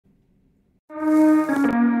Hey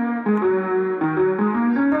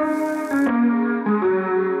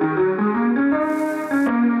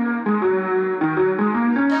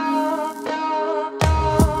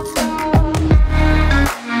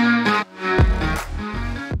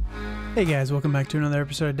guys, welcome back to another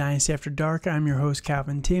episode of Dynasty After Dark. I'm your host,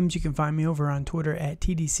 Calvin Timms. You can find me over on Twitter at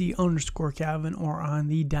TDC_Calvin or on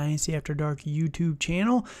the Dynasty After Dark YouTube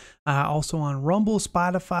channel. Also on Rumble,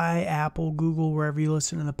 Spotify, Apple, Google, wherever you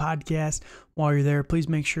listen to the podcast. While you're there, please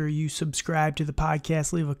make sure you subscribe to the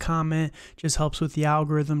podcast, leave a comment. Just helps with the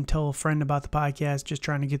algorithm. Tell a friend about the podcast. Just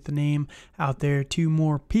trying to get the name out there to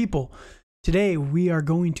more people. Today, we are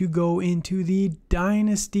going to go into the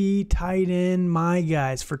Dynasty tight end my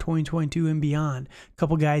guys for 2022 and beyond. A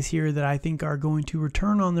couple guys here that I think are going to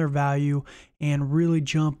return on their value and really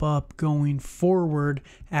jump up going forward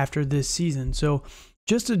after this season. So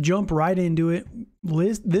just to jump right into it,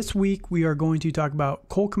 this week we are going to talk about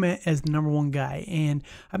Cole Kmet as the number one guy. And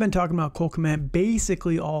I've been talking about Cole Kmet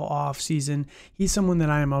basically all off season. He's someone that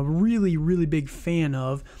I am a really, really big fan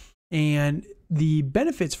of. And the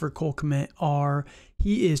benefits for Cole Kmet are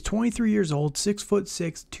he is 23 years old,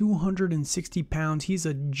 6'6", 260 pounds. He's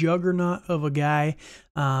a juggernaut of a guy.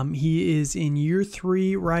 He is in year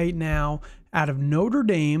 3 right now out of Notre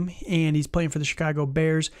Dame, and he's playing for the Chicago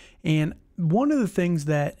Bears. And one of the things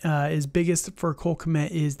that is biggest for Cole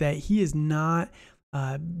Kmet is that he is not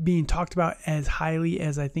being talked about as highly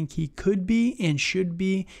as I think he could be and should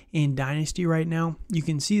be in Dynasty right now. You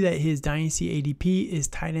can see that his Dynasty ADP is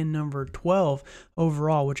tight end number 12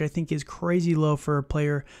 overall, which I think is crazy low for a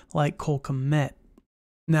player like Cole Kmet.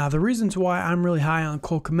 Now, the reasons why I'm really high on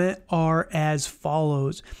Cole Kmet are as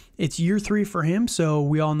follows. It's year 3 for him, so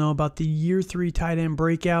we all know about the year 3 tight end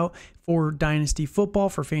breakout for Dynasty football,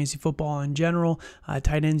 for fantasy football in general.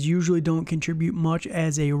 Tight ends usually don't contribute much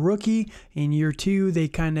as a rookie. In year 2, they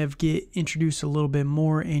kind of get introduced a little bit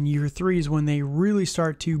more. And year 3 is when they really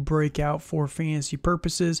start to break out for fantasy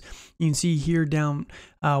purposes. You can see here down,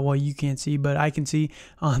 well, you can't see, but I can see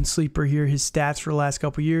on Sleeper here his stats for the last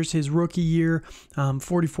couple years. His rookie year,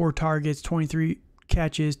 44 targets, 23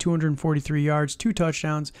 catches, 243 yards, 2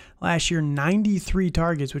 touchdowns. Last year, 93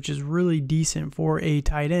 targets, which is really decent for a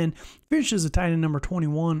tight end. Finishes a tight end number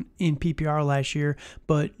 21 in PPR last year,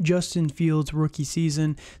 but Justin Fields' rookie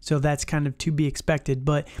season, so that's kind of to be expected.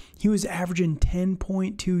 But he was averaging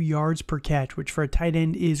 10.2 yards per catch, which for a tight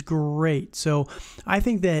end is great. So I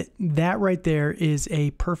think that right there is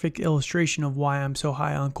a perfect illustration of why I'm so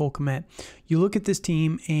high on Cole Kmet. You look at this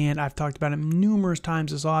team, and I've talked about it numerous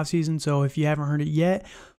times this offseason, so if you haven't heard it yet,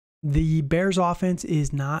 the Bears offense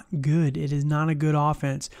is not good. It is not a good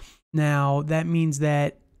offense. Now, that means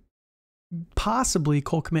that possibly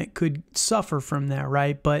Cole Kmet could suffer from that,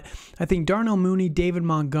 right? But I think Darnell Mooney, David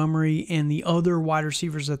Montgomery, and the other wide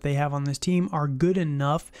receivers that they have on this team are good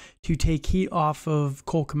enough to take heat off of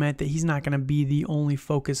Cole Kmet that he's not going to be the only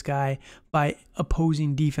focus guy by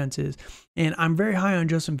opposing defenses. And I'm very high on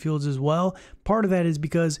Justin Fields as well. Part of that is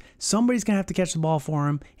because somebody's going to have to catch the ball for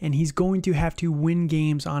him, and he's going to have to win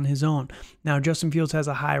games on his own. Now, Justin Fields has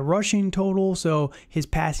a high rushing total, so his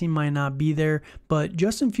passing might not be there, but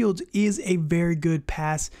Justin Fields is a very good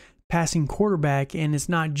passing quarterback, and it's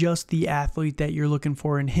not just the athlete that you're looking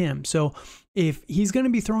for in him. So if he's going to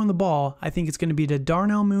be throwing the ball, I think it's going to be to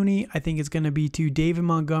Darnell Mooney, I think it's going to be to David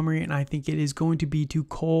Montgomery, and I think it is going to be to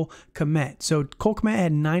Cole Kmet. So Cole Kmet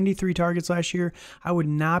had 93 targets last year. I would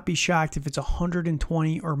not be shocked if it's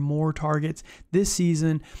 120 or more targets this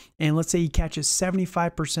season, and let's say he catches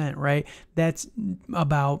 75%, right? That's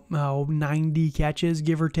about 90 catches,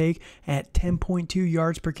 give or take, at 10.2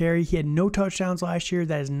 yards per carry. He had no touchdowns last year.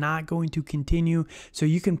 That is not going to continue. So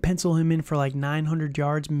you can pencil him in for like 900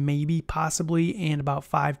 yards, maybe, possibly, and about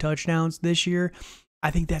 5 touchdowns this year. I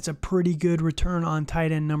think that's a pretty good return on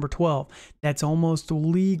tight end number 12. That's almost a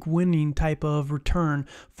league winning type of return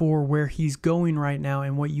for where he's going right now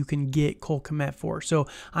and what you can get Cole Kmet for. So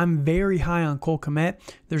I'm very high on Cole Kmet.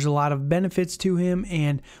 There's a lot of benefits to him.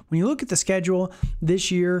 And when you look at the schedule this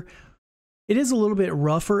year, it is a little bit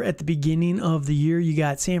rougher at the beginning of the year. You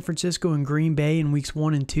got San Francisco and Green Bay in weeks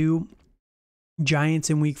 1 and 2. Giants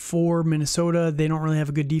in week 4, Minnesota, they don't really have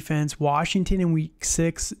a good defense. Washington in week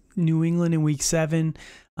 6, New England in week 7.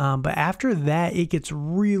 But after that, it gets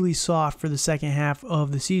really soft for the second half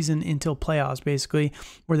of the season until playoffs, basically,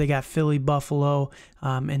 where they got Philly, Buffalo,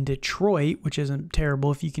 and Detroit, which isn't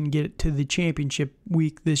terrible if you can get it to the championship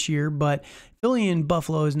week this year. But Philly and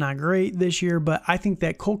Buffalo is not great this year, but I think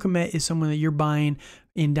that Cole Kmet is someone that you're buying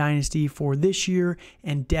in Dynasty for this year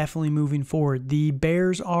and definitely moving forward. The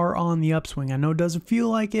Bears are on the upswing. I know it doesn't feel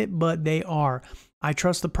like it, but they are. I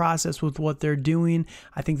trust the process with what they're doing.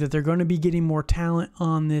 I think that they're going to be getting more talent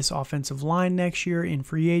on this offensive line next year in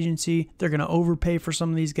free agency. They're going to overpay for some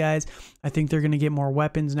of these guys. I think they're going to get more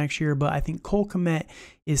weapons next year, but I think Cole Kmet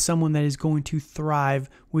is someone that is going to thrive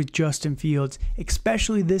with Justin Fields,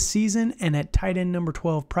 especially this season and at tight end number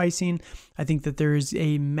 12 pricing. I think that there is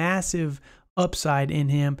a massive upside in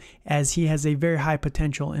him, as he has a very high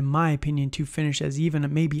potential, in my opinion, to finish as even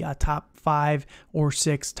maybe a top 5 or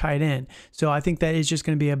 6 tight end. So I think that is just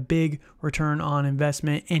going to be a big return on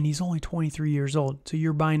investment, and he's only 23 years old, so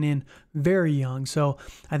you're buying in very young. So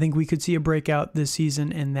I think we could see a breakout this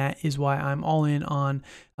season, and that is why I'm all in on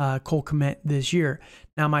Cole Kmet this year.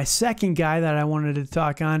 Now, my second guy that I wanted to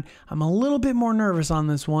talk on, I'm a little bit more nervous on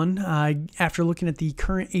this one after looking at the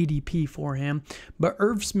current ADP for him. But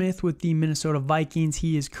Irv Smith with the Minnesota Vikings,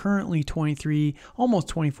 he is currently 23, almost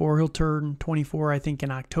 24. He'll turn 24, I think,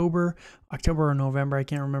 in October or November. I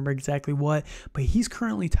can't remember exactly what. But he's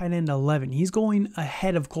currently tight end 11. He's going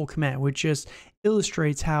ahead of Cole Kmet, which just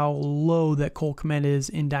illustrates how low that Cole Kmet is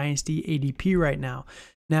in Dynasty ADP right now.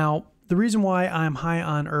 Now, the reason why I'm high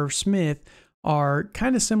on Irv Smith are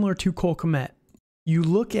kind of similar to Cole Kmet. You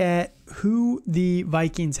look at who the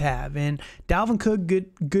Vikings have, and Dalvin Cook,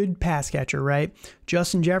 good pass catcher, right?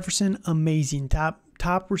 Justin Jefferson, amazing, top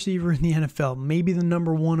receiver in the NFL, maybe the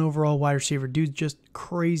number 1 overall wide receiver. Dude's just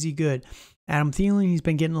crazy good. Adam Thielen, he's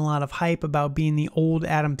been getting a lot of hype about being the old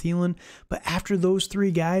Adam Thielen, but after those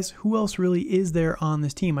 3 guys, who else really is there on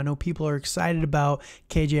this team? I know people are excited about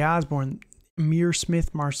KJ Osborne, Amir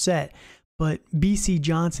Smith-Marset, but BC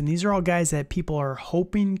Johnson, these are all guys that people are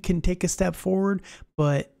hoping can take a step forward.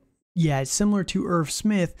 But yeah, it's similar to Irv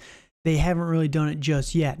Smith. They haven't really done it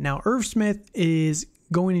just yet. Now, Irv Smith is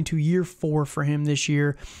going into year 4 for him this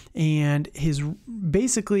year, and his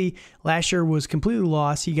basically last year was completely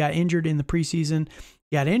lost. He got injured in the preseason.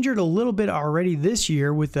 Got injured a little bit already this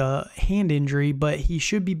year with a hand injury, but he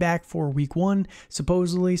should be back for week 1,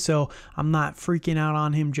 supposedly. So I'm not freaking out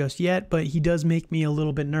on him just yet, but he does make me a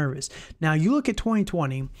little bit nervous. Now, you look at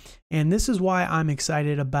 2020, and this is why I'm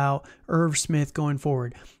excited about Irv Smith going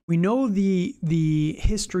forward. We know the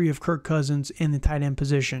history of Kirk Cousins in the tight end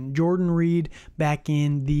position. Jordan Reed back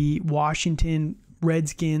in the Washington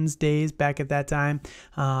Redskins days back at that time.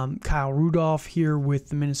 Kyle Rudolph here with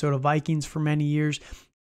the Minnesota Vikings for many years.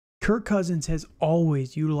 Kirk Cousins has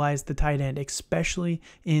always utilized the tight end, especially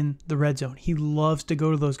in the red zone. He loves to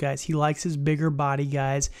go to those guys. He likes his bigger body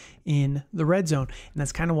guys in the red zone. And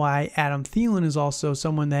that's kind of why Adam Thielen is also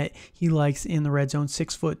someone that he likes in the red zone.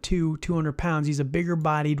 6'2", 200 pounds. He's a bigger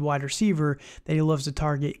bodied wide receiver that he loves to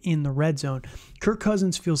target in the red zone. Kirk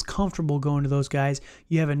Cousins feels comfortable going to those guys.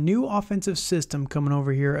 You have a new offensive system coming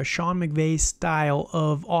over here, a Sean McVay style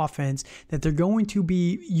of offense that they're going to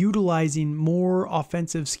be utilizing more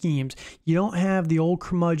offensive schemes. You don't have the old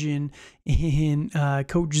curmudgeon in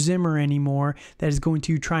Coach Zimmer anymore that is going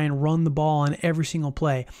to try and run the ball on every single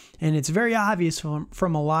play. And it's very obvious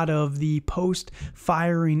from a lot of the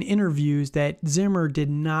post-firing interviews that Zimmer did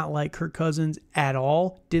not like Kirk Cousins at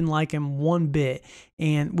all, didn't like him one bit,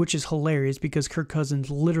 and which is hilarious because Kirk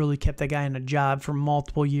Cousins literally kept that guy in a job for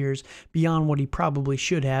multiple years beyond what he probably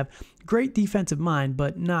should have. Great defensive mind,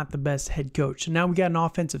 but not the best head coach. So now we got an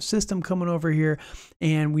offensive system coming over here,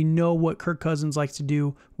 and we know what Kirk Cousins likes to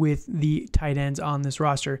do with the tight ends on this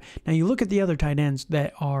roster. Now you look at the other tight ends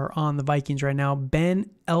that are on the Vikings right now, Ben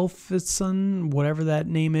Elfison, whatever that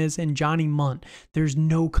name is, and Johnny Munt. There's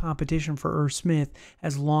no competition for Irv Smith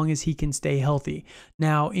as long as he can stay healthy.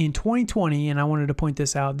 Now in 2020, and I wanted to point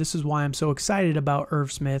this out, this is why I'm so excited about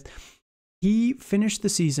Irv Smith. He finished the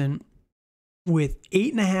season with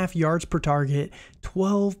 8.5 yards per target,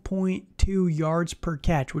 12.2 yards per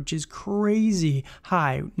catch, which is crazy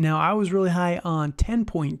high. Now, I was really high on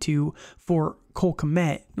 10.2 for Cole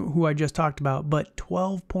Kmet, who I just talked about, but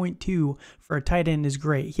 12.2 for a tight end is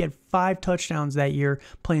great. He had 5 touchdowns that year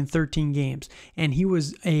playing 13 games, and he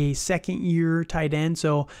was a second-year tight end,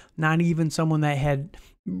 so not even someone that had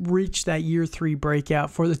reached that year 3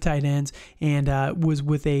 breakout for the tight ends and was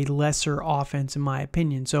with a lesser offense in my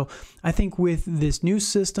opinion. So I think with this new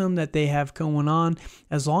system that they have going on,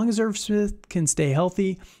 as long as Irv Smith can stay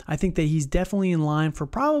healthy, I think that he's definitely in line for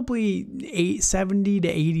probably 70 to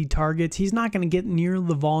 80 targets. He's not going to get near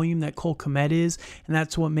the volume that Cole Kmet is, and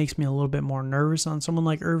that's what makes me a little bit more nervous on someone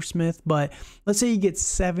like Irv Smith. But let's say he gets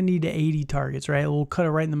 70 to 80 targets, right? We'll cut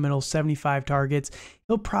it right in the middle, 75 targets.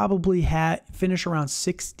 He'll probably finish around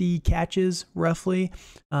 60 catches, roughly.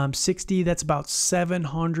 60, that's about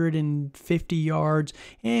 750 yards,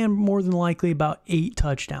 and more than likely about 8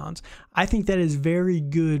 touchdowns. I think that is very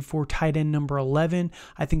good for tight end number 11.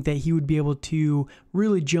 I think that he would be able to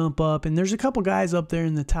really jump up, and there's a couple guys up there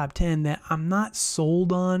in the top 10 that I'm not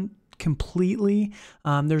sold on completely.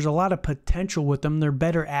 There's a lot of potential with them. They're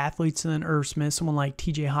better athletes than Irv Smith, someone like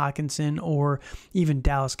TJ Hawkinson or even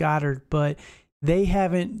Dallas Goedert, but they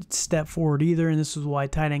haven't stepped forward either, and this is why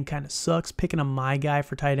tight end kind of sucks. Picking a my guy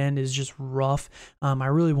for tight end is just rough. I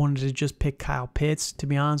really wanted to just pick Kyle Pitts, to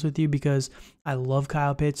be honest with you, because I love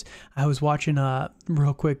Kyle Pitts. I was watching,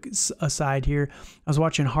 real quick aside here, I was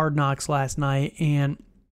watching Hard Knocks last night, and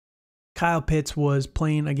Kyle Pitts was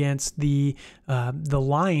playing against the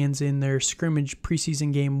Lions in their scrimmage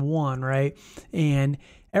preseason game 1, right? And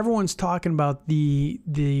everyone's talking about the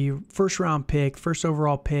first overall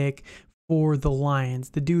pick for the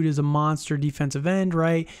Lions. The dude is a monster defensive end,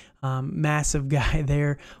 right? Massive guy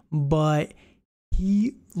there, but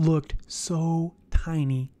he looked so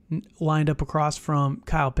tiny lined up across from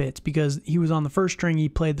Kyle Pitts because he was on the first string. He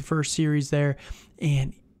played the first series there,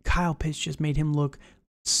 and Kyle Pitts just made him look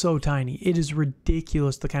so tiny. It is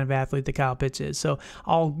ridiculous the kind of athlete that Kyle Pitts is. So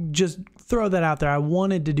I'll just throw that out there. I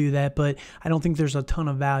wanted to do that, but I don't think there's a ton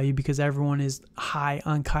of value because everyone is high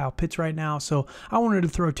on Kyle Pitts right now. So I wanted to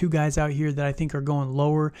throw 2 guys out here that I think are going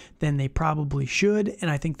lower than they probably should,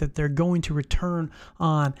 and I think that they're going to return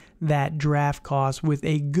on that draft cost with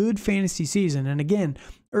a good fantasy season. And again,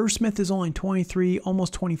 Irv Smith is only 23,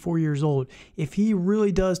 almost 24 years old. If he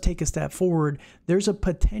really does take a step forward, there's a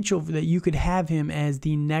potential that you could have him as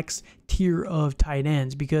the next tier of tight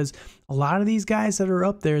ends, because a lot of these guys that are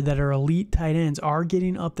up there that are elite tight ends are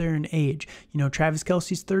getting up there in age. You know, Travis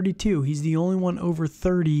Kelce's 32. He's the only one over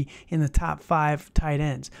 30 in the top 5 tight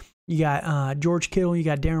ends. You got George Kittle, you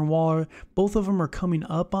got Darren Waller. Both of them are coming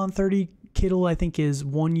up on 30. Kittle, I think, is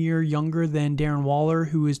 1 year younger than Darren Waller,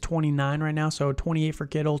 who is 29 right now. So 28 for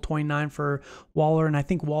Kittle, 29 for Waller. And I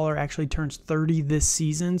think Waller actually turns 30 this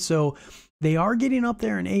season. So they are getting up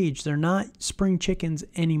there in age. They're not spring chickens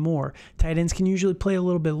anymore. Tight ends can usually play a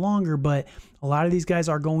little bit longer, but a lot of these guys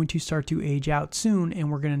are going to start to age out soon, and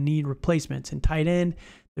we're going to need replacements. And tight end,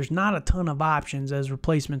 there's not a ton of options as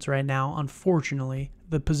replacements right now. Unfortunately,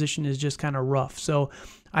 the position is just kind of rough. So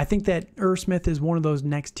I think that Irv Smith is one of those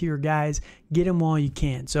next tier guys. Get him while you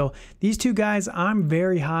can. So these 2 guys I'm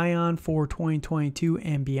very high on for 2022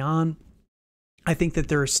 and beyond. I think that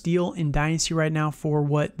they're a steal in Dynasty right now for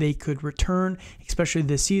what they could return, especially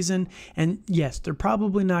this season. And yes, they're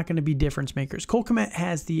probably not going to be difference makers. Cole Kmet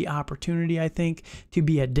has the opportunity, I think, to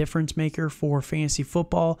be a difference maker for fantasy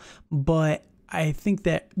football, but I think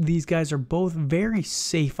that these guys are both very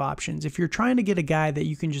safe options. If you're trying to get a guy that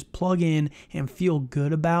you can just plug in and feel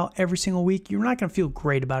good about every single week, you're not going to feel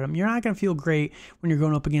great about him. You're not going to feel great when you're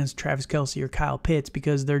going up against Travis Kelce or Kyle Pitts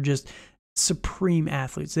because they're just supreme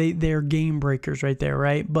athletes. They're game breakers right there,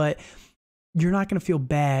 right? But you're not going to feel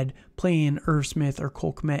bad playing Irv Smith or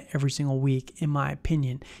Cole Kmet every single week, in my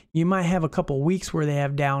opinion. You might have a couple weeks where they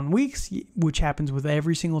have down weeks, which happens with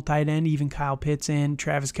every single tight end, even Kyle Pitts and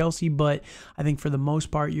Travis Kelce, but I think for the most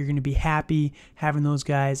part, you're going to be happy having those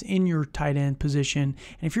guys in your tight end position.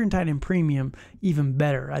 And if you're in tight end premium, even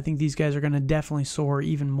better. I think these guys are going to definitely soar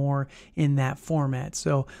even more in that format.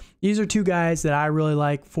 So these are 2 guys that I really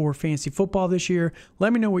like for fantasy football this year.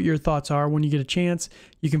 Let me know what your thoughts are when you get a chance.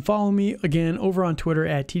 You can follow me again over on Twitter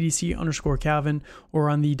at TDC_Calvin or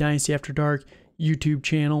on the Dynasty After Dark YouTube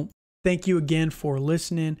channel. Thank you again for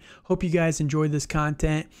listening. Hope you guys enjoyed this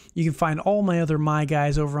content. You can find all my other My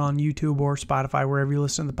Guys over on YouTube or Spotify, wherever you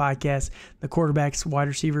listen to the podcast, the quarterbacks, wide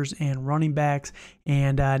receivers, and running backs.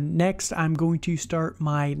 And next, I'm going to start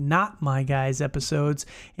my Not My Guys episodes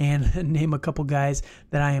and name a couple guys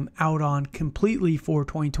that I am out on completely for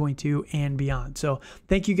 2022 and beyond. So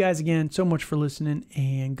thank you guys again so much for listening,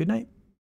 and good night.